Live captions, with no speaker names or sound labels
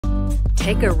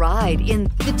Take a ride in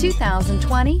the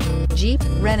 2020 Jeep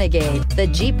Renegade. The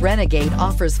Jeep Renegade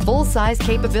offers full-size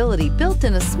capability built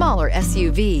in a smaller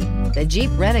SUV. The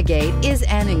Jeep Renegade is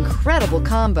an incredible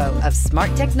combo of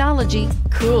smart technology,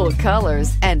 cool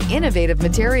colors, and innovative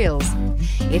materials.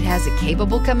 It has a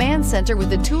capable command center with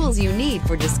the tools you need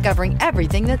for discovering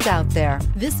everything that's out there.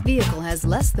 This vehicle has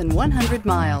less than 100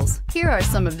 miles. Here are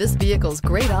some of this vehicle's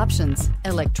great options: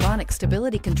 electronic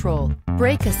stability control,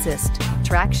 brake assist,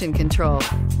 traction control,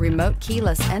 remote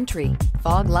keyless entry,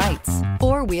 fog lights,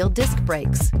 four-wheel disc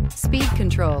brakes, speed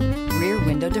control, rear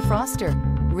window defroster,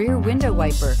 rear window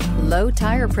wiper, low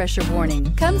tire pressure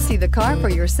warning. Come see the car for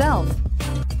yourself.